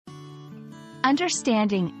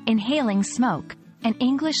Understanding Inhaling Smoke, an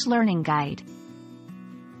English Learning Guide.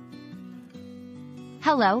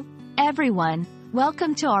 Hello, everyone.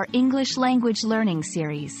 Welcome to our English language learning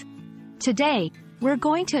series. Today, we're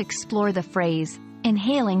going to explore the phrase,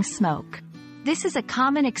 inhaling smoke. This is a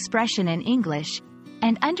common expression in English,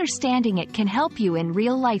 and understanding it can help you in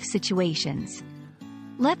real-life situations.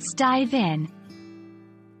 Let's dive in.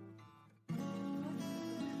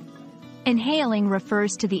 Inhaling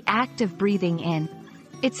refers to the act of breathing in.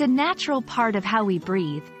 It's a natural part of how we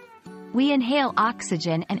breathe. We inhale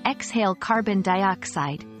oxygen and exhale carbon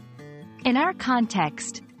dioxide. In our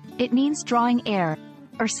context, it means drawing air,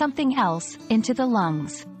 or something else, into the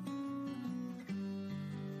lungs.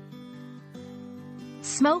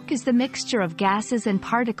 Smoke is the mixture of gases and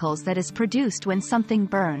particles that is produced when something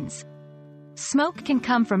burns. Smoke can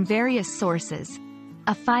come from various sources: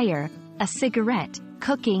 a fire, a cigarette,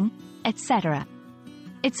 cooking, etc.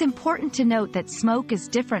 It's important to note that smoke is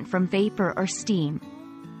different from vapor or steam.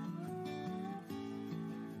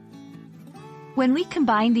 When we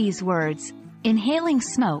combine these words, inhaling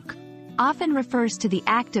smoke often refers to the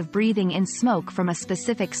act of breathing in smoke from a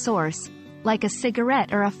specific source, like a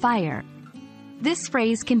cigarette or a fire. This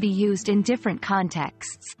phrase can be used in different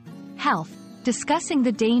contexts: health, discussing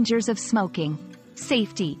the dangers of smoking;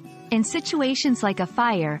 safety, in situations like a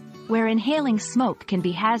fire, where inhaling smoke can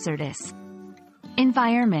be hazardous;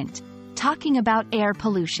 environment, talking about air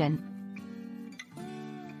pollution.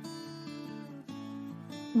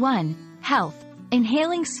 1. Health.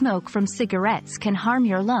 Inhaling smoke from cigarettes can harm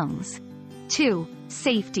your lungs. 2.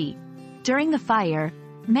 Safety. During the fire,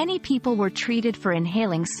 many people were treated for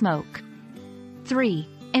inhaling smoke. 3.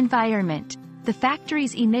 Environment. The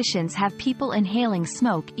factory's emissions have people inhaling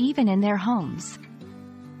smoke even in their homes.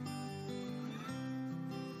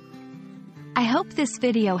 I hope this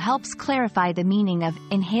video helps clarify the meaning of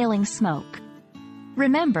inhaling smoke.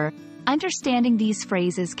 Remember, understanding these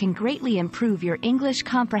phrases can greatly improve your English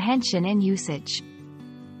comprehension and usage.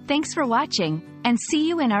 Thanks for watching, and see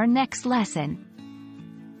you in our next lesson.